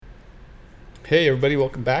Hey, everybody,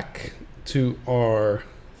 welcome back to our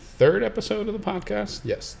third episode of the podcast.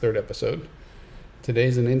 Yes, third episode.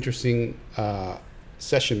 Today's an interesting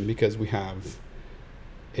session because we have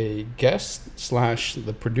a guest slash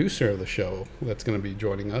the producer of the show that's going to be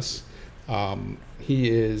joining us. He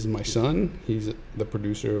is my son. He's the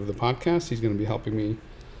producer of the podcast. He's going to be helping me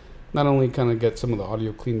not only kind of get some of the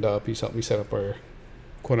audio cleaned up, he's helped me set up our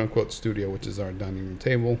quote-unquote studio, which is our dining room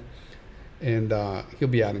table. And he'll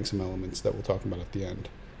be adding some elements that we'll talk about at the end.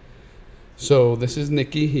 So this is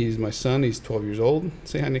Nicky. He's my son. He's 12 years old.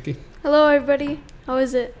 Say hi, Nicky. Hello, everybody. How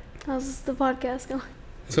is it? How's the podcast going?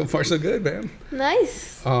 So far, so good, man.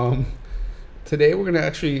 Nice. Today we're going to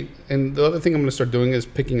actually, and the other thing I'm going to start doing is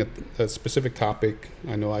picking a specific topic.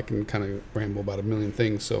 I know I can kind of ramble about a million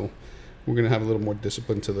things, so we're going to have a little more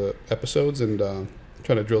discipline to the episodes and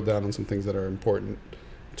try to drill down on some things that are important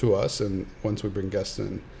to us and once we bring guests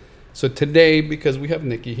in. So today, because we have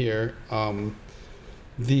Nicky here,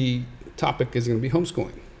 the topic is going to be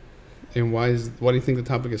homeschooling. And why do you think the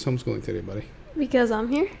topic is homeschooling today, buddy? Because I'm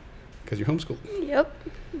here. Because you're homeschooled. Yep.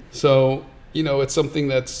 So, it's something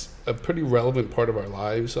that's a pretty relevant part of our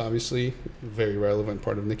lives, obviously. A very relevant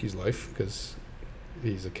part of Nicky's life because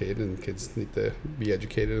he's a kid and kids need to be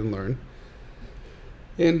educated and learn.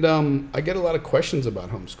 And I get a lot of questions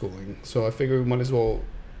about homeschooling. So I figure we might as well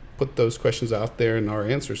put those questions out there and our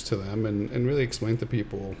answers to them and really explain to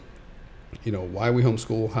people, why we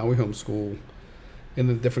homeschool, how we homeschool, and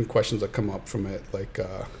the different questions that come up from it. Like,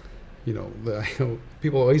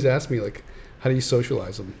 people always ask me, like, how do you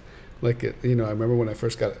socialize them? Like, I remember when I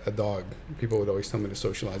first got a dog, people would always tell me to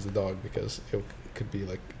socialize the dog because it could be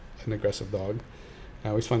like an aggressive dog. I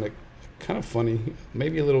always find it kind of funny,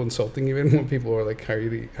 maybe a little insulting even when people are like, how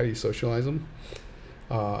do you socialize them?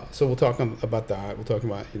 So we'll talk about that. We'll talk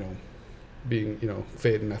about, being,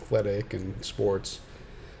 fit and athletic and sports.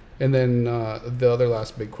 And then the other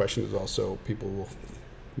last big question is also people will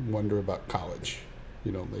wonder about college.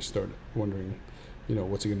 They start wondering,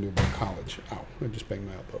 what's he going to do about college? Ow, I just banged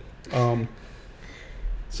my elbow.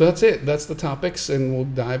 So that's it. That's the topics, and we'll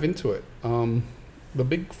dive into it. The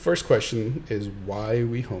big first question is why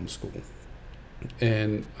we homeschool.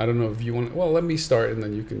 And I don't know if you want to, let me start, and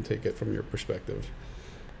then you can take it from your perspective.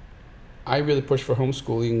 I really pushed for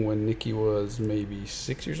homeschooling when Nicky was maybe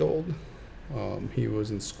 6 years old. He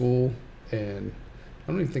was in school, and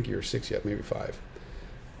I don't even think you were 6 yet, maybe 5.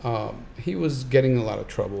 He was getting in a lot of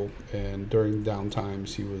trouble, and during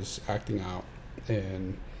downtimes, he was acting out,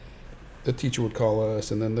 and the teacher would call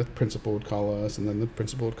us, and then the principal would call us, and then the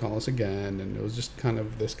principal would call us again, and it was just kind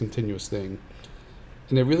of this continuous thing.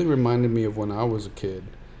 And it really reminded me of when I was a kid.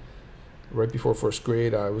 Right before first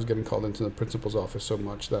grade, I was getting called into the principal's office so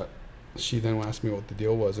much that she then asked me what the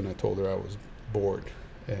deal was, and I told her I was bored.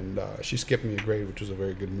 And she skipped me a grade, which was a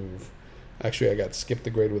very good move. Actually, I got skipped a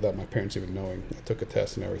grade without my parents even knowing. I took a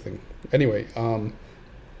test and everything. Anyway,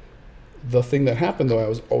 the thing that happened, though, I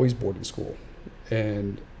was always bored in school.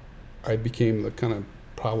 And I became the kind of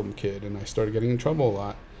problem kid, and I started getting in trouble a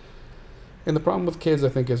lot. And the problem with kids, I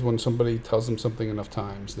think, is when somebody tells them something enough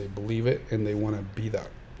times, they believe it, and they want to be that.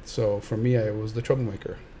 So for me, I was the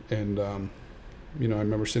troublemaker. And I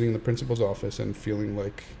remember sitting in the principal's office and feeling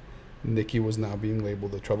like Nicky was now being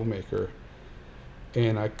labeled a troublemaker.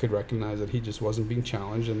 And I could recognize that he just wasn't being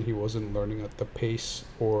challenged and he wasn't learning at the pace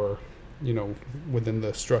or, within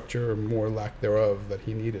the structure or more lack thereof that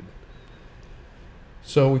he needed.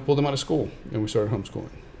 So we pulled him out of school and we started homeschooling.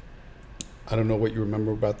 I don't know what you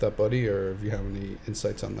remember about that, buddy, or if you have any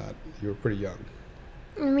insights on that. You were pretty young.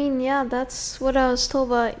 I mean, yeah, that's what I was told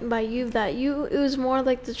by you, that it was more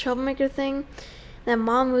like the troublemaker thing. That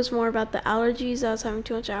Mom was more about the allergies. I was having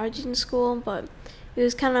too much allergies in school, but it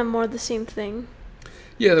was kind of more the same thing.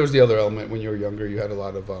 Yeah, there was the other element. When you were younger, you had a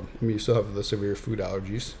lot of, you still have the severe food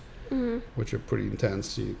allergies, which are pretty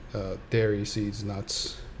intense. Dairy, seeds,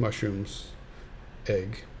 nuts, mushrooms,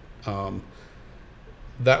 egg.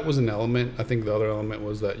 That was an element. I think the other element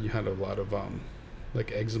was that you had a lot of,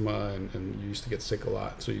 like eczema, and you used to get sick a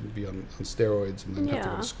lot. So you'd be on steroids and then have to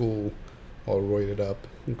go to school all roided up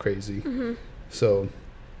and crazy. So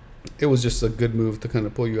it was just a good move to kind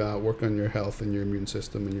of pull you out, work on your health and your immune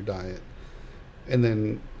system and your diet. And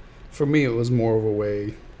then for me, it was more of a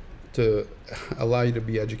way to allow you to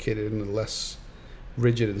be educated in a less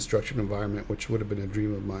rigid and structured environment, which would have been a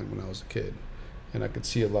dream of mine when I was a kid. And I could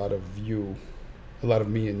see a lot of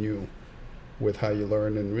me and you with how you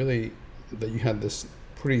learned, and really that you had this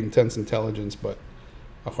pretty intense intelligence, but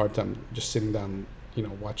a hard time just sitting down,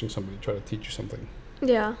 watching somebody try to teach you something.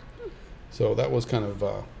 Yeah. So that was kind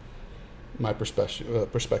of my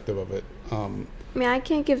perspective of it. I mean, I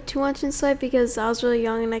can't give too much insight because I was really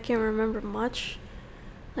young and I can't remember much.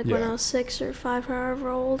 Like when I was 6 or 5, however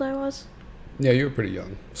old I was. Yeah, you were pretty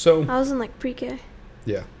young. So I was in like pre-K.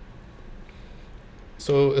 Yeah.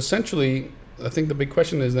 So essentially, I think the big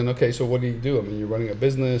question is then, okay, so what do you do? I mean, you're running a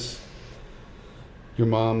business. Your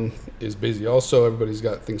mom is busy also. Everybody's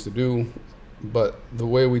got things to do. But the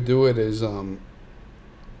way we do it is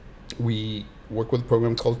we work with a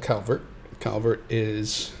program called Calvert. Calvert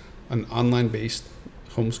is an online-based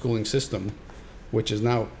homeschooling system, which is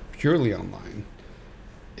now purely online.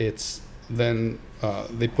 It's then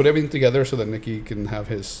they put everything together so that Nicky can have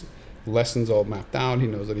his lessons all mapped out. He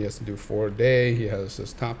knows that he has to do 4 a day. He has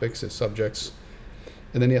his topics, his subjects,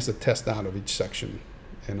 and then he has to test out of each section.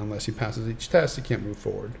 And unless he passes each test, he can't move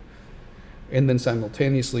forward. And then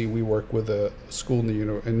simultaneously, we work with a school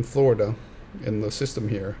in Florida, in the system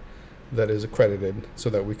here, that is accredited, so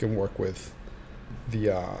that we can work with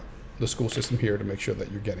the school system here to make sure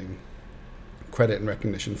that you're getting credit and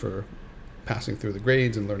recognition for passing through the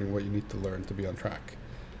grades and learning what you need to learn to be on track.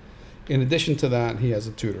 In addition to that, he has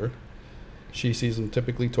a tutor. She sees him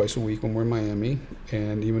typically twice a week when we're in Miami,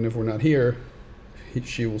 and even if we're not here,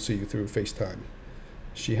 she will see you through FaceTime.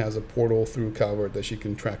 She has a portal through Calvert that she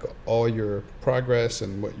can track all your progress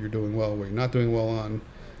and what you're doing well, what you're not doing well on.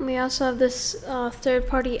 We also have this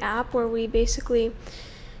third-party app where we basically,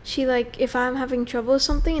 if I'm having trouble with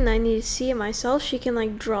something and I need to see it myself, she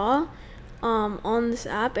can draw on this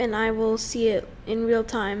app, and I will see it in real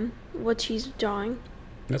time what she's drawing.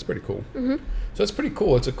 That's pretty cool. Mm-hmm. So it's pretty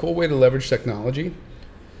cool. It's a cool way to leverage technology,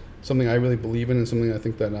 something I really believe in, and something I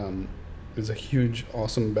think that is a huge,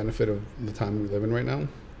 awesome benefit of the time we live in right now.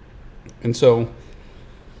 And so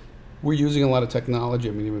we're using a lot of technology.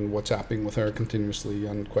 I mean, even WhatsApping with her continuously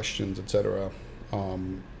on questions, etc.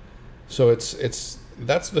 So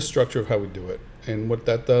that's the structure of how we do it. And what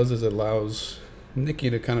that does is it allows Nicky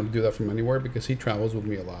to kind of do that from anywhere, because he travels with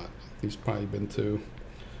me a lot. He's probably been to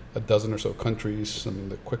a dozen or so countries. I mean,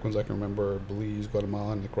 the quick ones I can remember: Belize,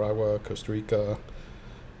 Guatemala, Nicaragua, Costa Rica,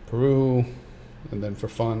 Peru, and then for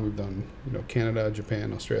fun we've done Canada,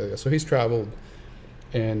 Japan, Australia. So he's traveled,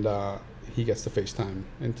 and he gets to FaceTime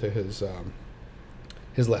into his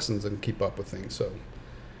lessons and keep up with things. So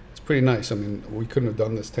it's pretty nice. I mean, we couldn't have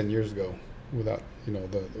done this 10 years ago without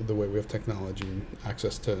the way we have technology and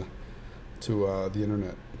access to the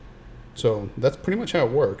internet. So that's pretty much how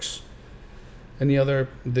it works.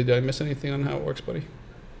 Did I miss anything on how it works, buddy?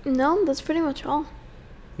 No, that's pretty much all.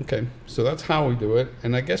 Okay, so that's how we do it,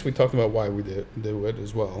 and I guess we talked about why we do it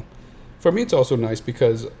as well. For me, it's also nice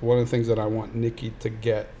because one of the things that I want Nicky to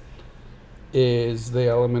get is the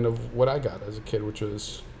element of what I got as a kid, which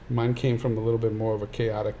was, mine came from a little bit more of a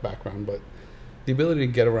chaotic background, but the ability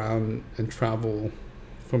to get around and travel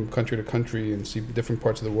from country to country and see different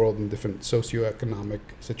parts of the world and different socioeconomic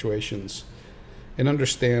situations, and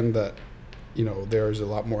understand that there's a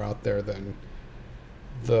lot more out there than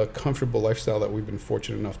the comfortable lifestyle that we've been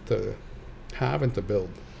fortunate enough to have and to build.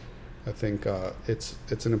 I think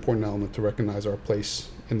it's an important element to recognize our place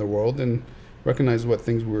in the world and recognize what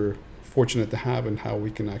things we're fortunate to have and how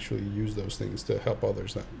we can actually use those things to help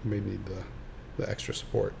others that may need the extra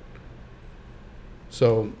support.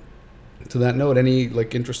 So to that note, any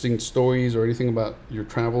interesting stories or anything about your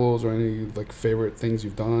travels, or any favorite things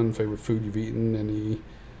you've done, favorite food you've eaten, any?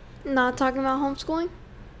 Not talking about homeschooling?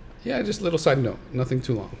 Yeah, just a little side note. Nothing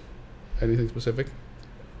too long. Anything specific?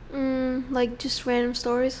 Just random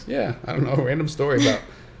stories? Yeah, I don't know. A random story about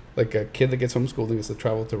a kid that gets homeschooled and gets to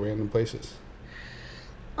travel to random places.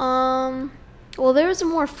 Well, there was a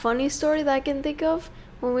more funny story that I can think of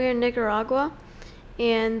when we were in Nicaragua,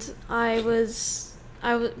 and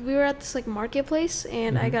we were at this marketplace,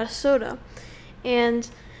 and I got a soda, and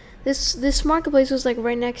this marketplace was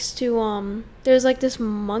right next to there's this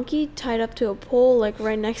monkey tied up to a pole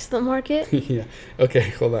right next to the market. Yeah.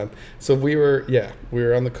 Okay, hold on. So we were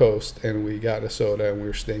on the coast, and we got a soda, and we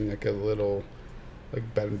were staying a little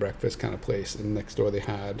bed and breakfast kind of place, and next door they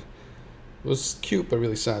had, it was cute but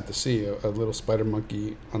really sad to see a little spider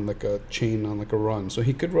monkey on a chain on a run. So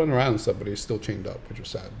he could run around and stuff, but he was still chained up, which was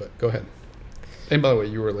sad. But go ahead. And by the way,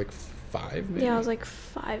 you were 5 maybe? Yeah, I was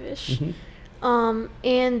 5-ish. Mm-hmm.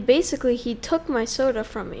 And basically he took my soda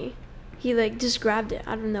from me. He just grabbed it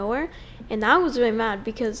out of nowhere, and I was really mad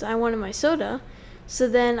because I wanted my soda. So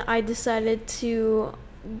then I decided to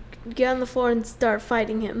get on the floor and start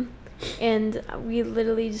fighting him, and we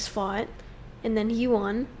literally just fought, and then he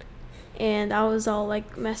won, and I was all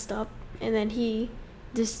messed up, and then he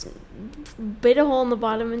just bit a hole in the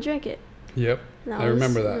bottom and drank it. Yep. I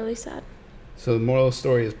remember that. Really sad. So the moral of the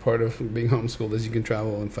story is part of being homeschooled is you can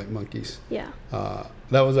travel and fight monkeys. Yeah.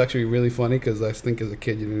 That was actually really funny because I think as a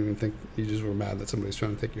kid you didn't even think, you just were mad that somebody's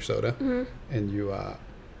trying to take your soda, and you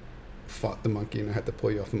fought the monkey, and I had to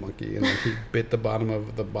pull you off the monkey, and then he bit the bottom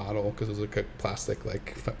of the bottle because it was like a plastic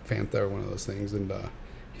like Fanta or one of those things, and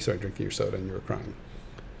he started drinking your soda and you were crying.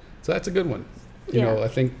 So that's a good one. You know, I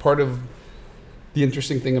think part of the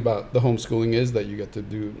interesting thing about the homeschooling is that you get to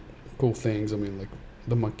do cool things. I mean, like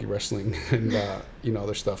the monkey wrestling and you know,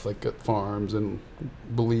 other stuff like at farms and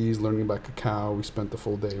Belize, learning about cacao. We spent the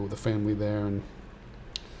full day with the family there, and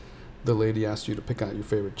the lady asked you to pick out your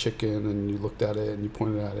favorite chicken, and you looked at it and you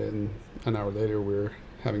pointed at it, and an hour later we were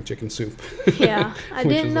having chicken soup. Yeah, I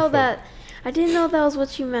didn't know that. I didn't know that was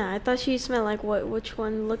what you meant. I thought she just meant like which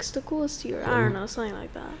one looks the coolest to you. Or I don't know, something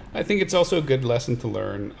like that. I think it's also a good lesson to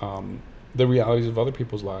learn the realities of other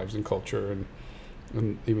people's lives and culture,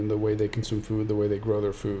 and even the way they consume food, the way they grow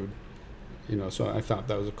their food. You know, so I thought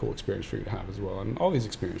that was a cool experience for you to have as well. And all these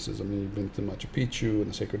experiences, I mean, you've been to Machu Picchu and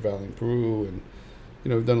the Sacred Valley in Peru, and you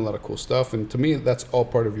know, we've done a lot of cool stuff. And to me, that's all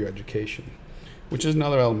part of your education, which is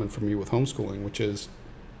another element for me with homeschooling, which is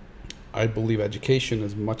I believe education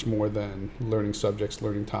is much more than learning subjects,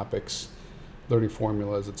 learning topics, learning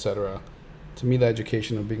formulas, etc. To me, the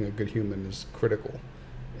education of being a good human is critical.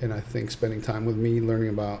 And I think spending time with me, learning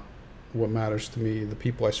about what matters to me, the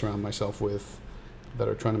people I surround myself with that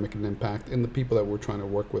are trying to make an impact, and the people that we're trying to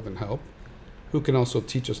work with and help, who can also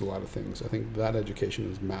teach us a lot of things. I think that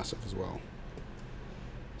education is massive as well.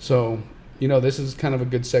 So, you know, this is kind of a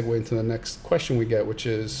good segue into the next question we get, which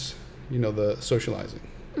is, you know, the socializing.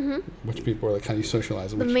 Which people are like, how do you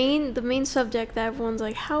socialize? The main subject that everyone's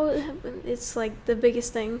like, how it's like the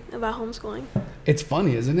biggest thing about homeschooling. It's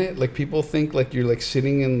funny, isn't it? Like people think like you're like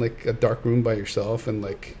sitting in like a dark room by yourself, and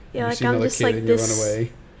like you see another kid and you run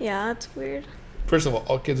away. Yeah, that's weird. First of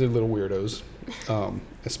all kids are little weirdos,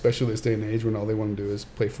 especially this day and age when all they want to do is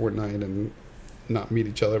play Fortnite and not meet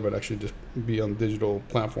each other, but actually just be on digital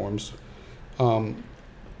platforms.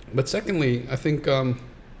 But secondly, I think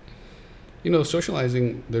you know,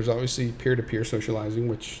 socializing, there's obviously peer-to-peer socializing,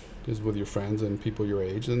 which is with your friends and people your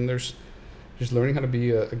age, and there's just learning how to be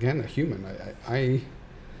again a human. I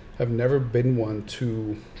have never been one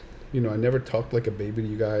to, you know, I never talked like a baby to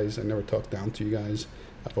you guys. I never talked down to you guys.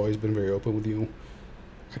 I've always been very open with you.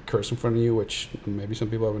 I curse in front of you, which maybe some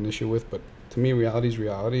people have an issue with, but to me, reality is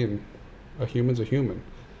reality, and a human's a human.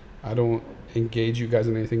 I don't engage you guys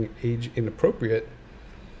in anything age inappropriate,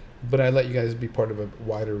 but I let you guys be part of a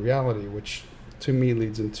wider reality, which to me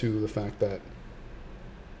leads into the fact that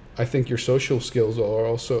I think your social skills are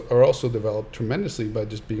also developed tremendously by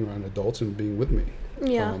just being around adults and being with me.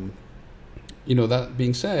 Yeah. You know, that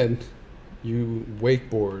being said, you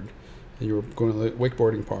wakeboard, and you're going to the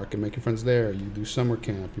wakeboarding park and making friends there. You do summer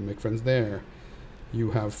camp, you make friends there.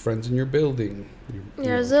 You have friends in your building.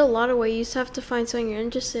 There's a lot of ways. You just have to find something you're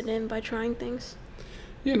interested in by trying things.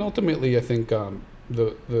 Yeah, and ultimately, I think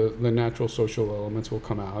the natural social elements will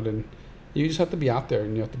come out, and you just have to be out there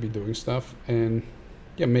and you have to be doing stuff. And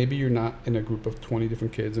yeah, maybe you're not in a group of 20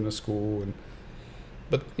 different kids in a school,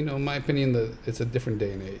 but you know, in my opinion, it's a different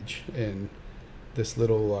day and age, and this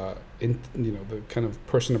little you know, the kind of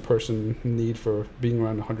person-to-person need for being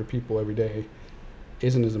around 100 people every day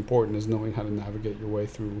isn't as important as knowing how to navigate your way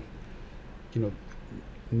through, you know,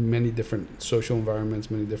 many different social environments,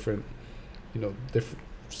 many different, you know, different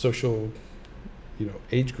social, you know,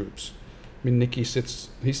 age groups. I mean, Nicky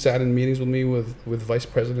he sat in meetings with me with vice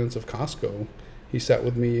presidents of Costco. He sat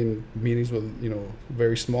with me in meetings with, you know,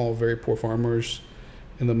 very small, very poor farmers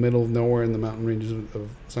in the middle of nowhere in the mountain ranges of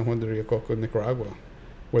San Juan de Rio Coco, Nicaragua,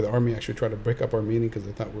 where the army actually tried to break up our meeting because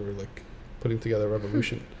they thought we were like putting together a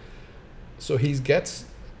revolution. So he gets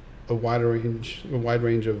a wide range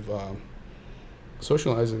of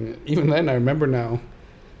socializing. Even then, I remember now,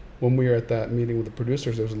 when we were at that meeting with the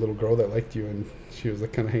producers, there was a little girl that liked you, and she was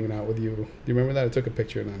like kind of hanging out with you. Do you remember that? I took a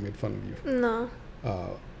picture and I made fun of you. No.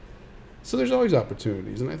 So there's always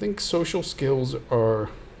opportunities, and I think social skills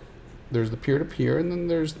there's the peer-to-peer, and then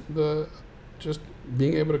there's the just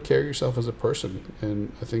being able to carry yourself as a person,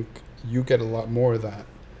 and I think you get a lot more of that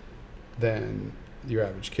than your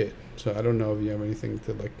average kid. So I don't know if you have anything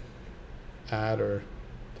to like add or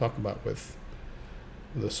talk about with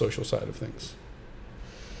the social side of things.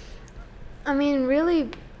 I mean, really,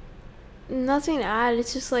 nothing to add.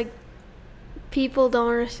 It's just like people don't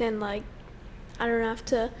understand, like, I don't have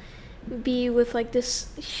to be with like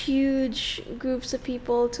this huge groups of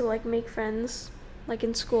people to like make friends, like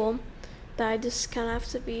in school, that I just kind of have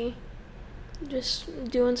to be just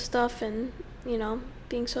doing stuff and, you know,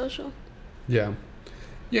 being social. Yeah.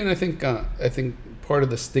 Yeah, and I think part of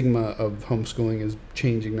the stigma of homeschooling is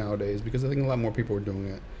changing nowadays because I think a lot more people are doing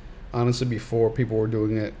it. Honestly, before people were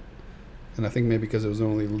doing it, and I think maybe because it was the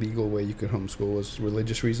only legal way you could homeschool was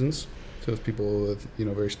religious reasons. So it's people with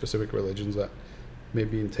very specific religions that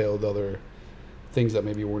maybe entailed other things that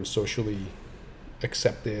maybe weren't socially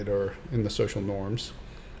accepted or in the social norms.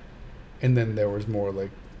 And then there was more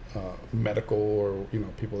like medical or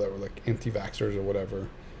people that were like anti-vaxxers or whatever.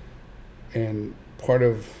 And part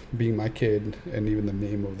of being my kid and even the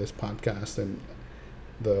name of this podcast and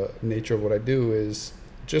the nature of what I do is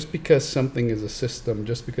just because something is a system,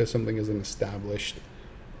 just because something is an established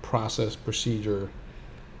process, procedure,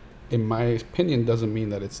 in my opinion, doesn't mean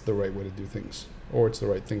that it's the right way to do things or it's the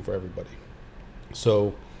right thing for everybody.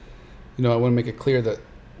 So, I want to make it clear that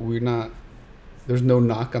there's no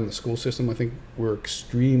knock on the school system. I think we're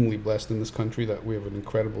extremely blessed in this country that we have an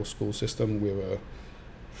incredible school system. We have a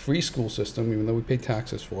free school system, even though we pay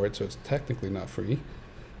taxes for it, so it's technically not free.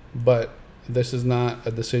 But this is not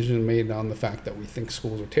a decision made on the fact that we think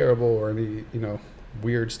schools are terrible or any,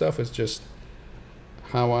 weird stuff. It's just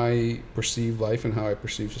how I perceive life and how I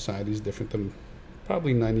perceive society is different than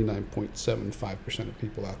probably 99.75% of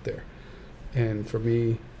people out there. And for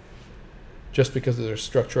me, just because there's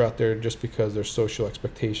structure out there, just because there's social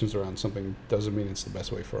expectations around something, doesn't mean it's the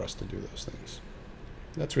best way for us to do those things.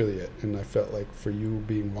 That's really it. And I felt like for you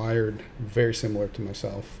being wired very similar to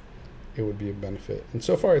myself, it would be a benefit. And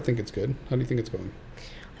so far, I think it's good. How do you think it's going?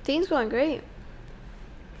 I think it's going great.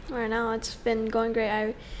 Right now, it's been going great.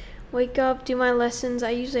 I wake up, do my lessons. I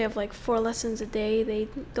usually have like 4 lessons a day. They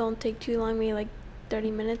don't take too long, maybe like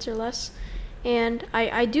 30 minutes or less. And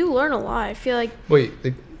I do learn a lot. I feel like... Wait,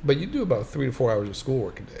 but you do about 3 to 4 hours of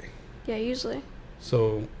schoolwork a day. Yeah, usually.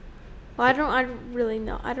 So... Well, I don't really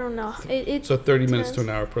know. I don't know. So 30 minutes to an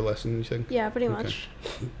hour per lesson, you think? Yeah, pretty much.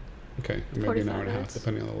 Okay, maybe an hour and a half, minutes.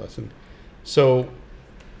 depending on the lesson. So,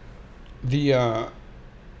 the...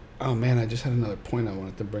 oh, man, I just had another point I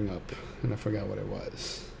wanted to bring up, and I forgot what it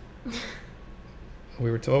was.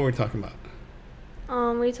 What were we talking about?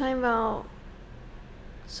 Were you talking about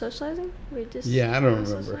socializing? Yeah, I don't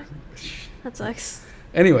remember. That sucks.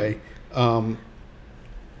 Anyway, I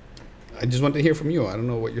just want to hear from you. I don't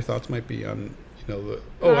know what your thoughts might be on,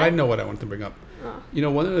 I know what I want to bring up. Oh.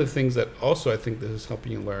 One of the things that also I think this is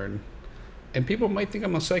helping you learn, and people might think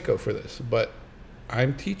I'm a psycho for this, but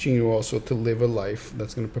I'm teaching you also to live a life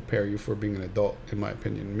that's going to prepare you for being an adult, in my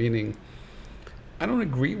opinion. Meaning, I don't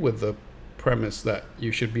agree with the premise that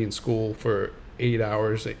you should be in school for 8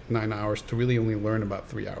 hours, 9 hours to really only learn about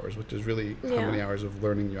 3 hours, which is really how many hours of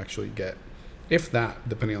learning you actually get. If that,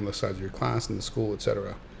 depending on the size of your class and the school,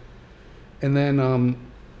 etc. And then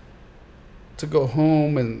to go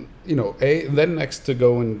home and, then next to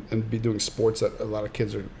go and be doing sports that a lot of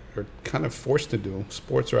kids are kind of forced to do,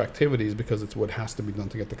 sports or activities, because it's what has to be done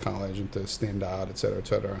to get to college and to stand out, et cetera, et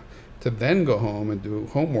cetera. To then go home and do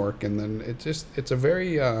homework, and then it's a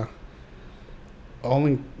very,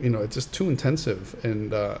 it's just too intensive.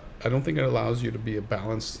 And I don't think it allows you to be a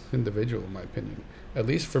balanced individual, in my opinion. At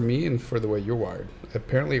least for me and for the way you're wired.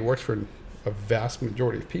 Apparently it works for a vast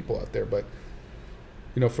majority of people out there, but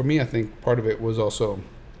for me, I think part of it was also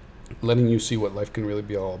letting you see what life can really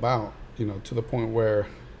be all about, to the point where,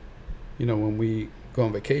 when we go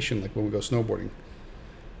on vacation, like when we go snowboarding,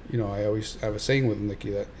 I always have a saying with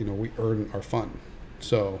Nikki that, we earn our fun.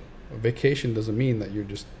 So a vacation doesn't mean that you're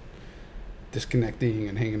just disconnecting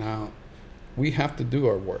and hanging out. We have to do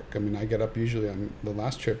our work. I mean, I get up usually on the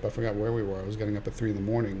last trip, I forgot where we were. I was getting up at 3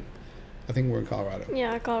 a.m. I think we're in Colorado.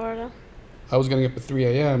 Yeah, Colorado. I was getting up at 3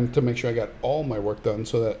 a.m. to make sure I got all my work done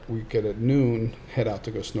so that we could at noon head out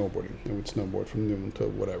to go snowboarding. And we'd snowboard from noon to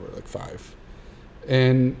whatever, like 5.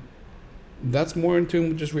 And that's more in tune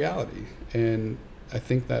with just reality. And I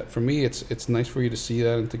think that for me, it's nice for you to see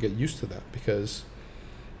that and to get used to that, because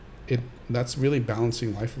that's really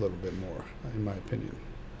balancing life a little bit more, in my opinion.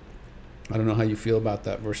 I don't know how you feel about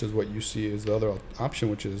that versus what you see as the other option,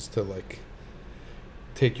 which is to like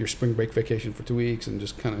take your spring break vacation for 2 weeks and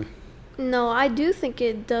just kind of... No, I do think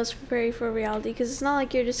it does prepare you for reality, because it's not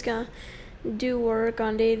like you're just going to do work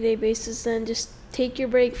on a day-to-day basis and just take your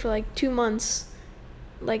break for like 2 months.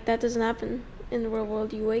 Like, that doesn't happen in the real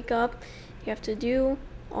world. You wake up, you have to do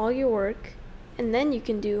all your work, and then you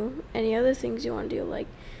can do any other things you want to do, like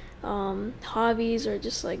hobbies or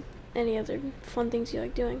just like any other fun things you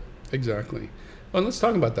like doing. Exactly. Well, let's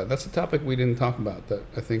talk about that. That's a topic we didn't talk about that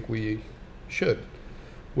I think we should,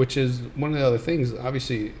 which is one of the other things.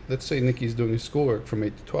 Obviously, let's say Nikki's doing his schoolwork from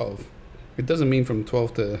 8 to 12. It doesn't mean from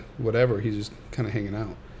 12 to whatever, he's just kind of hanging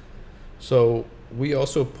out. So we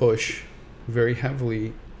also push very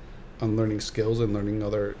heavily on learning skills and learning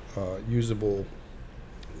other usable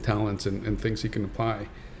talents and things he can apply.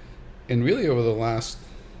 And really over the last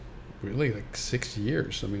really like 6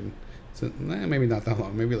 years, I mean, maybe not that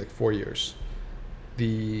long, maybe like 4 years,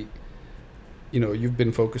 you've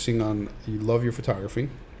been focusing on, you love your photography,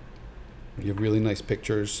 you have really nice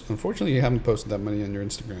pictures. Unfortunately, you haven't posted that many on your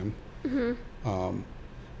Instagram.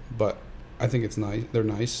 But I think it's nice. They're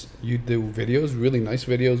nice. You do videos, really nice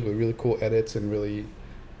videos with really cool edits and really,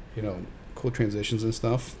 cool transitions and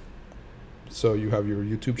stuff. So you have your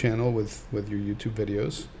YouTube channel with your YouTube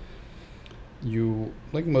videos. You,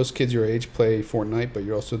 like most kids your age, play Fortnite, but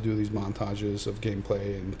you also do these montages of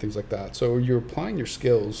gameplay and things like that. So you're applying your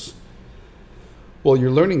skills. Well,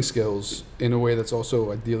 you're learning skills in a way that's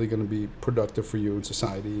also ideally going to be productive for you in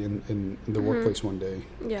society and in the workplace one day.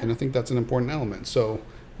 Yeah. And I think that's an important element. So,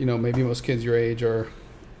 maybe most kids your age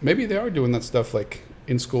maybe they are doing that stuff like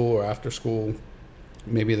in school or after school.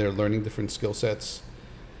 Maybe they're learning different skill sets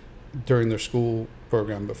during their school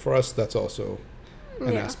program. But for us, that's also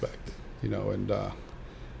an aspect, and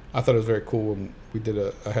I thought it was very cool when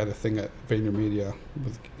I had a thing at VaynerMedia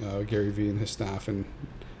with Gary Vee and his staff, and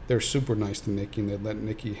they're super nice to Nikki, and they let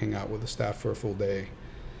Nikki hang out with the staff for a full day.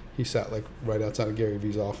 He sat like right outside of Gary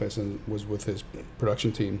Vee's office and was with his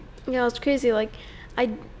production team. Yeah, it's crazy.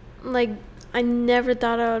 I never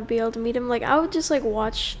thought I would be able to meet him. Like, I would just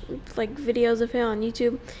watch videos of him on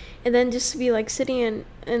YouTube, and then just be sitting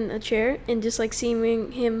in a chair and just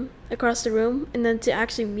seeing him across the room, and then to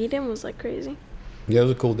actually meet him was crazy. Yeah, it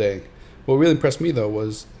was a cool day. What really impressed me though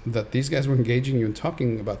was that these guys were engaging you and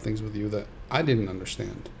talking about things with you that I didn't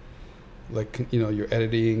understand. Your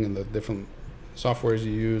editing and the different softwares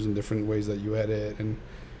you use and different ways that you edit. And,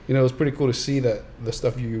 it was pretty cool to see that the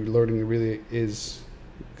stuff you're learning really is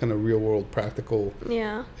kind of real world practical.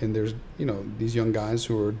 Yeah. And there's, these young guys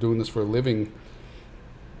who are doing this for a living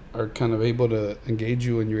are kind of able to engage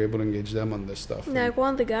you, and you're able to engage them on this stuff.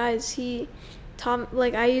 One of the guys, he taught,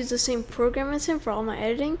 I use the same program as him for all my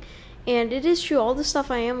editing. And it is true, all the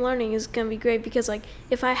stuff I am learning is going to be great because,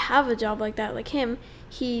 if I have a job like that, like him,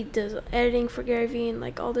 he does editing for Gary Vee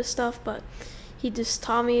and, all this stuff, but he just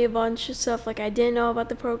taught me a bunch of stuff, I didn't know about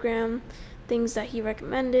the program, things that he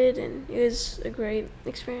recommended, and it was a great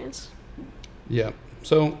experience. Yeah.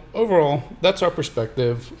 So, overall, that's our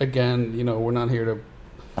perspective. Again, we're not here to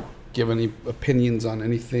give any opinions on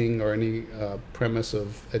anything or any premise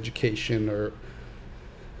of education or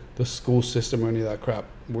the school system or any of that crap.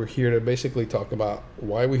 We're here to basically talk about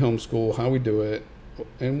why we homeschool, how we do it,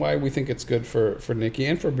 and why we think it's good for Nikki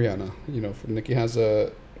and for Brianna. Nikki has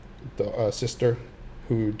a sister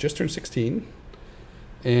who just turned 16,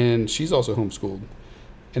 and she's also homeschooled.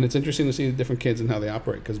 And it's interesting to see the different kids and how they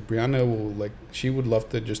operate, because Brianna she would love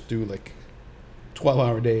to just do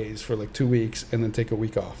 12-hour days for 2 weeks and then take a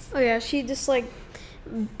week off. Oh yeah, she just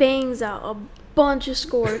bangs out a bunch of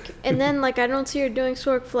schoolwork, and then I don't see her doing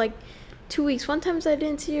schoolwork for 2 weeks. One time I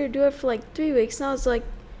didn't see her do it for 3 weeks, and I was like,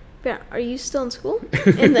 yeah, are you still in school?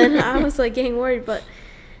 And then I was getting worried, but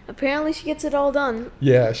apparently she gets it all done.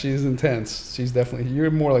 Yeah, she's intense. She's definitely,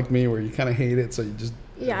 you're more like me where you kind of hate it, so you just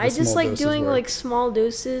I just like doing small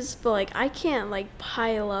doses, but I can't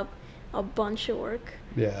pile up a bunch of work.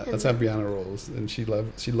 Yeah, that's how Brianna rolls, and she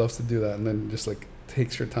loves to do that, and then just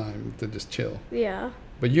takes her time to just chill. Yeah.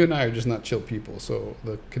 But you and I are just not chill people, so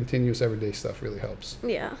the continuous everyday stuff really helps.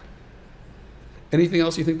 Yeah. Anything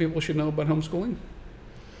else you think people should know about homeschooling?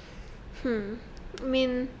 I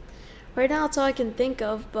mean, right now it's all I can think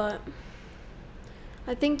of, but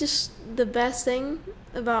I think just the best thing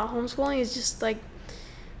about homeschooling is just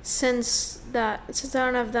since I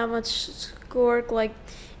don't have that much schoolwork,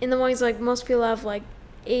 in the mornings, most people have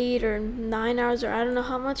 8 or 9 hours, or I don't know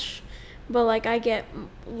how much, but I get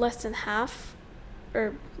less than half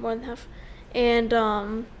or more than half, and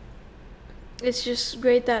it's just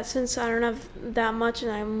great that since I don't have that much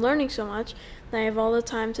and I'm learning so much, I have all the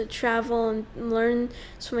time to travel and learn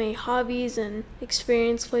so many hobbies and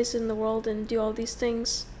experience places in the world and do all these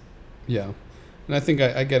things. Yeah. And I think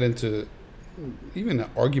I get into even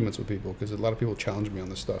arguments with people, because a lot of people challenge me on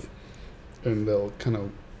this stuff, and they'll kind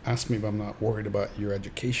of ask me if I'm not worried about your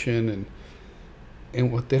education,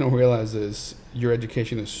 and what they don't realize is your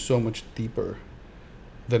education is so much deeper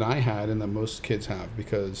than I had and that most kids have,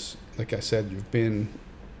 because like I said, you've been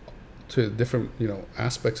to different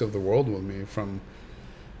aspects of the world with me, from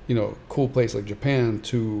cool place like Japan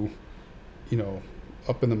to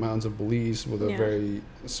up in the mountains of Belize with a very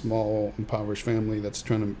small impoverished family that's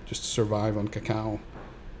trying to just survive on cacao,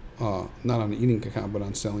 not on eating cacao but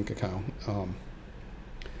on selling cacao,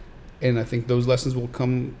 and I think those lessons will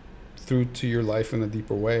come through to your life in a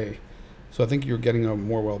deeper way. So I think you're getting a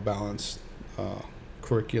more well-balanced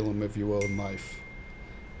curriculum, if you will, in life,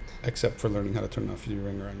 except for learning how to turn off your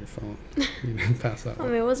ringer on your phone. You didn't pass that I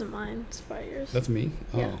one. mean, it wasn't mine. It's 5 years. That's me?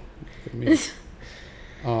 Yeah. Oh, good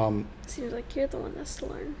me. Seems like you're the one that's to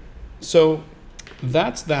learn. So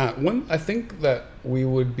that's that. I think that we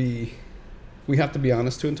have to be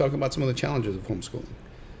honest too and talk about some of the challenges of homeschooling,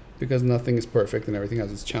 because nothing is perfect and everything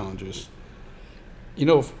has its challenges. You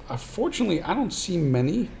know, fortunately, I don't see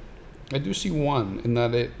many. I do see one, in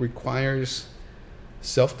that it requires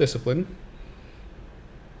self-discipline,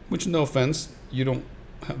 which, no offense, you don't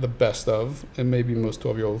have the best of, and maybe most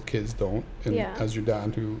 12-year-old kids don't. And Yeah. as your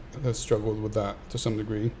dad, who has struggled with that to some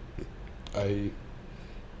degree, I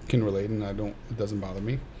can relate, and it doesn't bother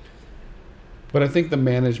me. But I think the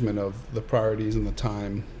management of the priorities and the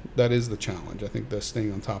time, that is the challenge. I think the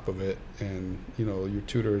staying on top of it, and, you know, your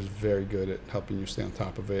tutor is very good at helping you stay on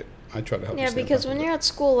top of it. I try to help you Yeah, stay because on top when of you're it. at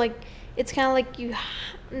school, like, it's kind of like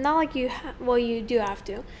not like well, you do have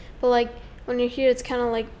to, but like when you're here, it's kind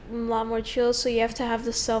of like a lot more chill. So you have to have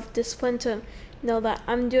the self-discipline to know that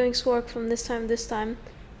I'm doing schoolwork from this time,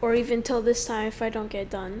 or even till this time if I don't get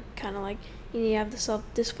done. Kind of like you need to have the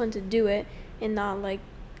self-discipline to do it and not like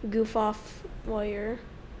goof off while you're,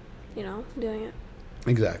 doing it.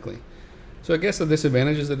 Exactly. So I guess the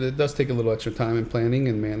disadvantage is that it does take a little extra time in planning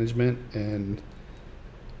and management, and,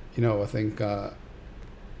 you know, I think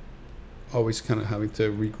always kind of having to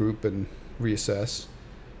regroup and reassess.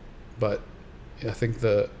 But I think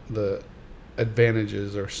the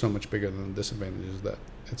advantages are so much bigger than the disadvantages that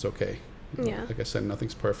it's okay. Yeah. Like I said,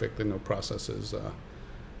 nothing's perfect, and no process is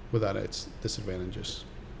without its disadvantages.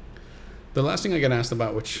 The last thing I get asked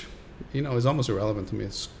about, which, you know, is almost irrelevant to me,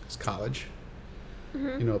 is college.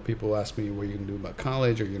 Mm-hmm. You know, people ask me, what are you going to do about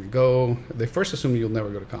college? Are you going to go? They first assume you'll never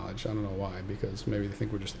go to college. I don't know why, because maybe they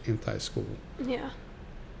think we're just anti-school. Yeah.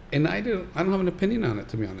 And I don't have an opinion on it,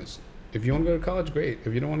 to be honest. If you want to go to college, great.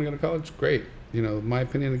 If you don't want to go to college, great. You know, my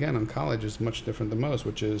opinion, again, on college is much different than most,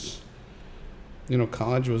 which is, you know,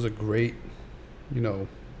 college was a great, you know,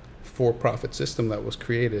 for-profit system that was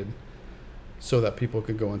created so that people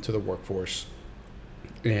could go into the workforce.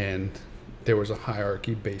 And there was a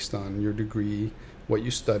hierarchy based on your degree, what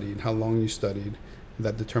you studied, how long you studied,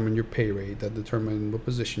 that determined your pay rate, that determined what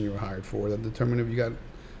position you were hired for, that determined if you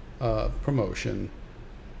got promotion.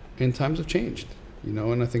 And times have changed, you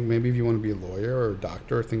know, and I think maybe if you want to be a lawyer or a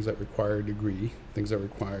doctor, or things that require a degree, things that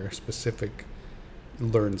require specific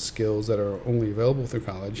learned skills that are only available through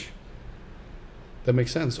college, that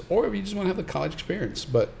makes sense. Or if you just want to have the college experience.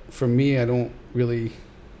 But for me, I don't really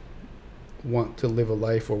want to live a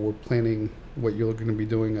life where we're planning what you're going to be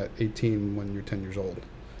doing at 18 when you're 10 years old.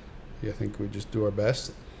 I think we just do our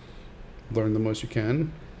best, learn the most you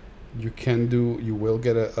can. You will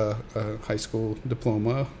get a high school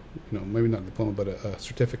diploma, you know, maybe not a diploma, but a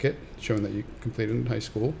certificate showing that you completed in high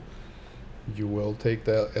school. You will take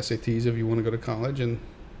the SATs if you want to go to college, and,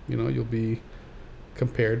 you know, you'll be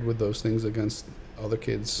compared with those things against other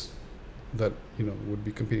kids that, you know, would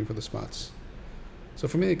be competing for the spots. So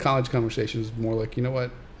for me, the college conversation is more like, you know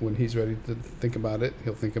what, when he's ready to think about it,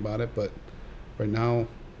 he'll think about it. But right now,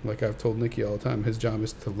 like I've told Nikki all the time, his job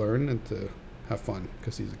is to learn and to have fun,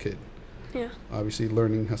 because he's a kid. Yeah. Obviously,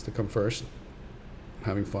 learning has to come first.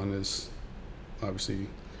 Having fun is obviously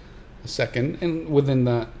a second. And within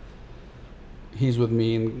that, he's with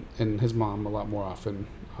me and his mom a lot more often.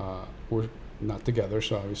 We're not together,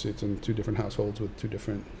 so obviously it's in two different households with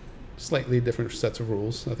slightly different sets of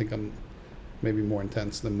rules. I think I'm maybe more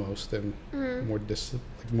intense than most, and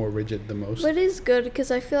more rigid than most. But it is good,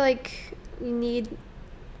 because I feel like you need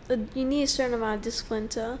a certain amount of discipline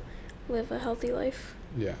to live a healthy life.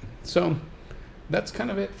 Yeah. So that's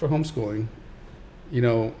kind of it for homeschooling. You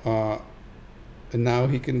know, and now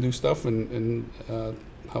he can do stuff and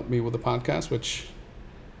help me with the podcast, which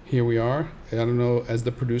here we are. I don't know, as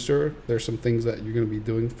the producer, there's some things that you're going to be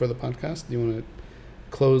doing for the podcast. Do you want to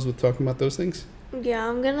close with talking about those things? Yeah,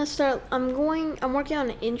 I'm working on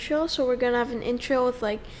an intro, so we're gonna have an intro with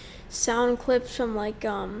like sound clips from like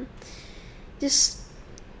just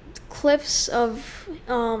clips of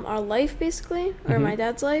our life, basically, or my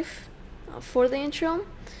dad's life, for the intro.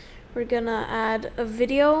 We're gonna add a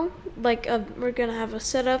video, we're gonna have a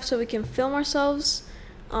setup so we can film ourselves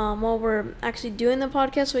while we're actually doing the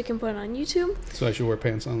podcast, so we can put it on YouTube. So I should wear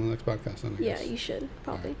pants on the next podcast then, I Yeah, guess. you should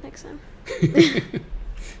probably next time.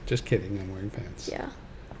 Just kidding, I'm wearing pants. Yeah,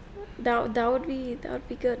 that would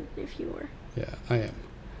be good if you were. Yeah, I am.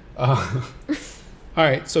 All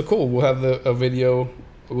right, so cool. We'll have a video.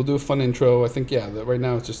 We'll do a fun intro. I think, right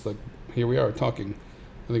now it's just like, here we are talking.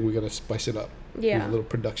 I think we got to spice it up. Yeah. A little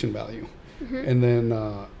production value. Mm-hmm. And then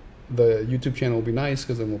the YouTube channel will be nice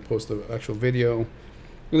because then we'll post the actual video.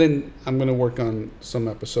 And then I'm going to work on some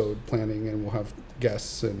episode planning, and we'll have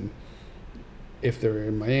guests. And if they're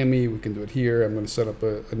in Miami, we can do it here. I'm going to set up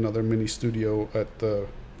another mini studio at the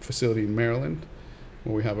facility in Maryland,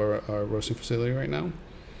 where we have our roasting facility right now.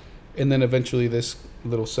 And then eventually this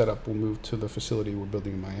little setup will move to the facility we're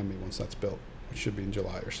building in Miami once that's built, which should be in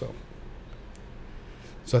July or so.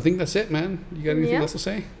 So I think that's it, man. You got anything else to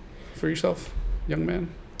say for yourself, young man?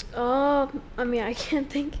 I mean, I can't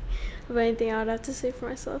think of anything I would have to say for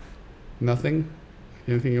myself. Nothing?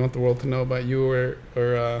 Anything you want the world to know about you or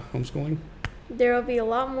homeschooling? There will be a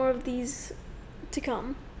lot more of these to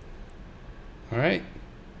come. All right.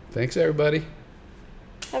 Thanks, everybody.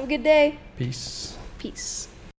 Have a good day. Peace. Peace.